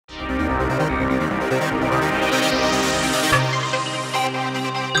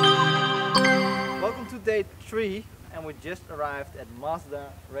day 3 and we just arrived at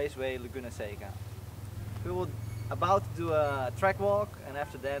Mazda Raceway Laguna Seca. We will about to do a track walk, and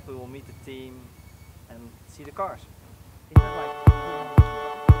after that we will meet the team and see the cars. This has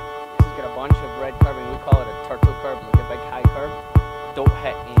got a bunch of red curb, and we call it a turtle curb, like a big high curb. Don't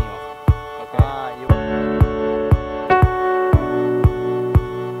hit any of them. Okay?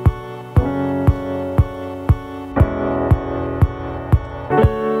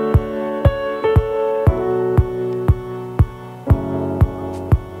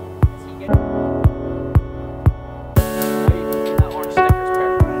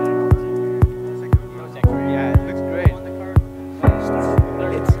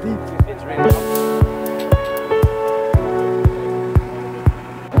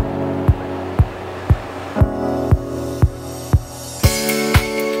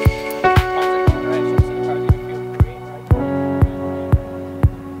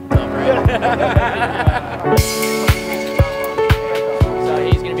 So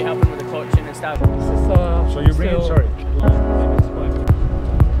he's going to be helping with the clutching and stuff. So you're bringing, sorry.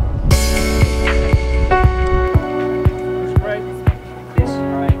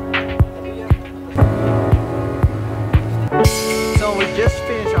 So we just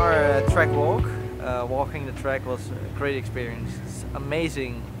finished our track walk. Walking the track was a great experience. It's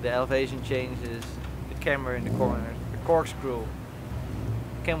amazing, the elevation changes, the camera in the corners, the corkscrew.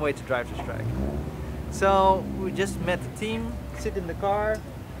 Can't wait to drive this track. So we just met the team, sit in the car,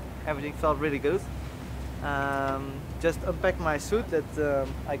 everything felt really good. Just unpacked my suit that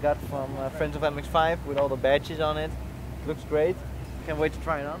I got from Friends of MX5 with all the badges on it. Looks great, can't wait to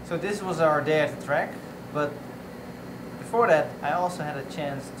try it on. So this was our day at the track, but before that I also had a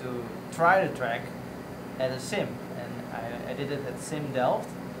chance to try the track at a sim, and I did it at Sim Delft.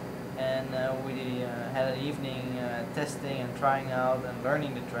 And we had an evening testing and trying out and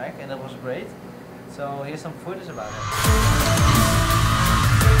learning the track, and that was great. So here's some footage about it.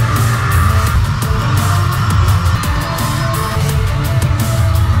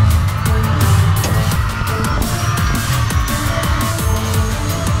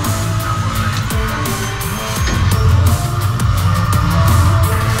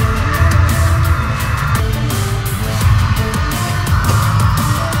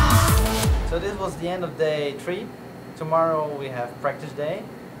 So this was the end of day 3. Tomorrow we have practice day,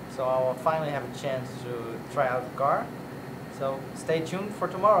 so I will finally have a chance to try out the car. So stay tuned for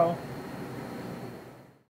tomorrow.